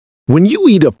When you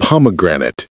eat a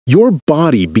pomegranate, your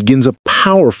body begins a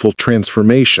powerful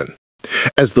transformation.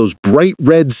 As those bright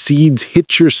red seeds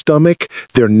hit your stomach,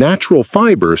 their natural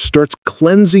fiber starts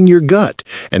cleansing your gut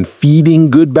and feeding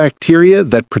good bacteria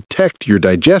that protect your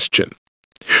digestion.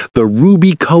 The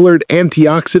ruby-colored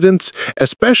antioxidants,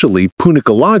 especially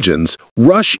punicalagins,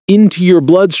 rush into your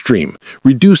bloodstream,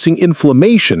 reducing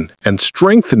inflammation and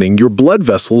strengthening your blood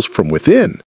vessels from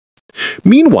within.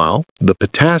 Meanwhile, the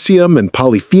potassium and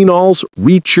polyphenols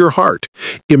reach your heart,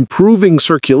 improving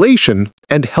circulation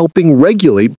and helping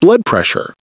regulate blood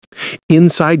pressure.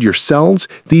 Inside your cells,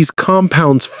 these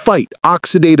compounds fight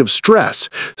oxidative stress,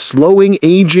 slowing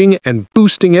aging and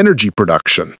boosting energy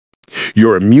production.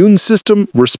 Your immune system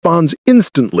responds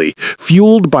instantly,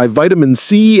 fueled by vitamin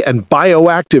C and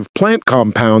bioactive plant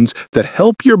compounds that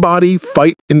help your body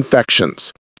fight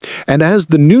infections. And as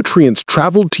the nutrients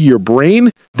travel to your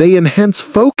brain, they enhance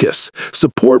focus,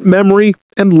 support memory,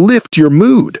 and lift your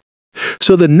mood.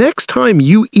 So the next time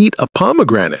you eat a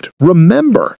pomegranate,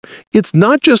 remember, it's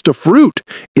not just a fruit,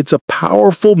 it's a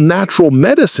powerful natural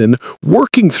medicine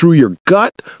working through your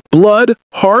gut, blood,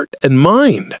 heart, and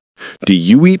mind. Do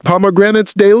you eat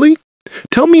pomegranates daily?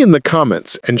 Tell me in the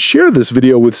comments and share this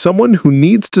video with someone who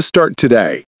needs to start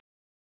today.